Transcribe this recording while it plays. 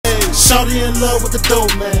Shawty in love with the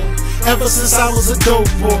dope man, ever since I was a dope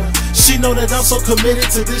boy. She know that I'm so committed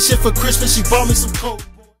to this shit. For Christmas she bought me some coke.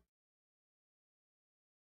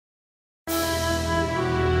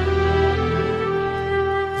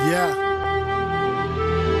 Yeah,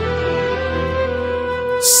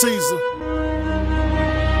 Caesar,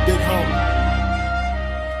 big homie.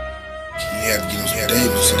 You had to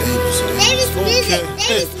get him some Davis. Okay.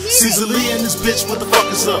 Hey, Caesar Lee and this bitch, what the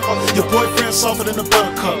fuck is up? Your boyfriend softer than a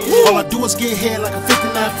buttercup. All I do is get head like a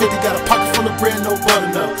 5950. Got a pocket full of bread, no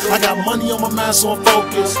butternup. I got money on my mind, so I'm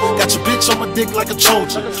focused. Got your bitch on my dick like a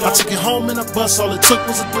Trojan. I took it home in a bus, all it took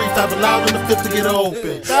was a 3-5 allowed in the 5th to get her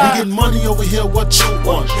open. We getting money over here, what you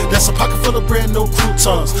want? That's a pocket full of bread, no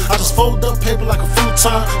croutons. I just fold up paper like a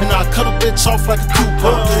futon, and I cut a bitch off like a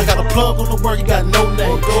coupon. I got a plug on the work, he got no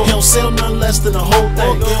name. He don't sell nothing less than the whole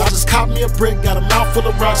thing. I just cop me a brick, got a mouth full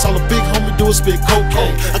of rocks. All a big homie do is spit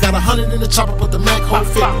cocaine. I got 100 in the chopper, but the Mac hold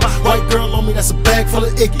 50. White girl on me, that's a bag full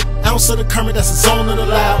of Iggy. Ounce of the Kermit, that's a zone of the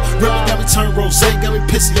loud. Remy got me turned rosé, got me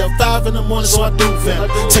pissy up 5 in the morning, so I do fam.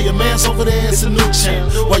 Tell your mans over there it's a new champ.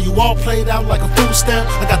 While you all played out like a food stamp,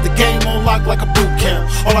 I got the game on lock like a boot camp.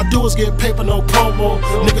 All I do is get paper, no promo.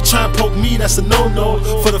 Nigga try and poke me, that's a no-no.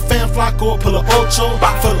 For the fan flock or pull a ocho.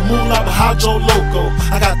 For the moolah, Bahajo Loco.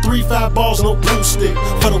 I got 3-5 balls, no pool stick.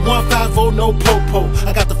 For the 150, no popo.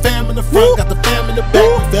 I got the fam in the front, got the fam in the back.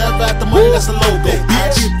 We forever at the money, that's the logo. I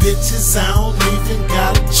get bitches, I don't even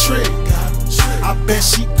got a trick. I bet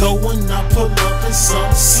she go when I pull up in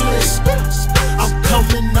some slick. I'm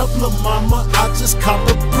coming up, lil' mama, I just cop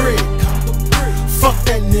a brick. Fuck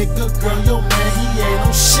that nigga, girl, yo man, he ain't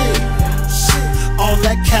on shit. All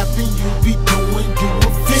that capping you be doing, you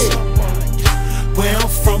a fit. Where I'm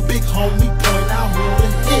from, big homie, point out who to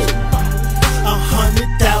hit.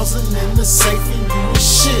 100,000 in the safe and you the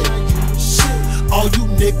shit. All you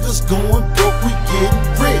niggas going broke, we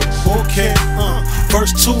getting rich. Okay,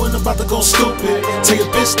 verse 2 and about to go stupid. Tell your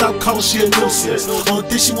bitch stop calling, she a nuisance. Only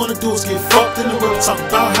thing she wanna do is get fucked in the whip. Talk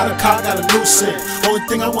about how the car got a new scent. Only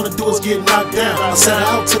thing I wanna do is get knocked down. I sent her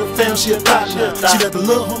out to the fam, she a thot now. She let the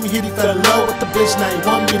little homie hit, he fell in love with the bitch. Now he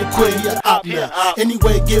want me to quit, he a op now.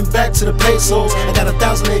 Anyway, getting back to the pesos. I got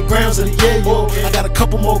 1,008 grams of the yayo. I got a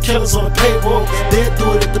couple more killers on the payroll. They'll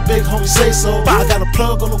do it if the big homie say so. I got a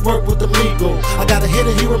plug on the work with the Migo. I got a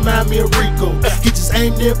hitter, he remind me of Rico. He just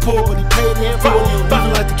aimed near poor, but he paid in full. He don't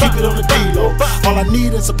even like to keep it on the D-Lo. All I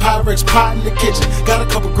need is a Pyrex pot in the kitchen. Got a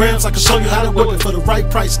couple grams, I can show you how to whip it for the right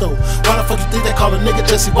price though. Why the fuck you think they call a nigga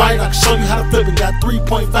Jesse White? I can show you how to flip it. Got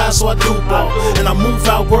 3.5, so I do ball. And I move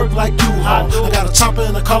out work like U-Haul. I got a chopper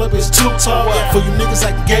and I call it bitch too tall. For you niggas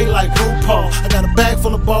acting gay like RuPaul. I got a bag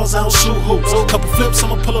full of balls, I don't shoot hoops. Couple flips,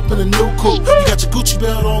 I'ma pull up in a new coupe. You got your Gucci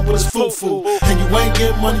belt on, but it's foo-foo. And you ain't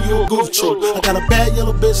getting money, you a goof troop. I got a bad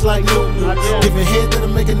yellow bitch like Nunu. Giving head that'll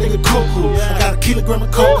make a nigga cuckoo. I got a kilogram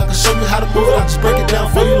of coke, I can show you how to move it. I just break it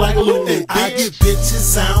down for you like a little bitch. I get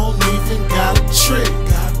bitches, I don't even got a trick.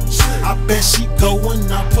 I bet she go when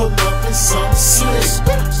I pull up in some slick.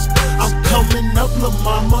 I'm coming up, lil'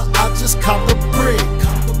 mama, I just cop a brick.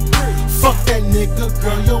 Fuck that nigga,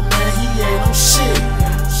 girl, yo man, he ain't on shit.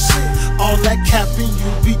 All that capping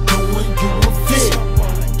you be doing, you a fit.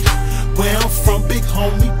 Where I'm from, big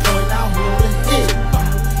homie, point out who to hit.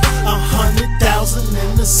 100,000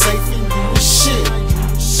 in the safe and you the shit.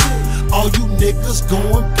 All you niggas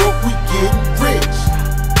going broke, we getting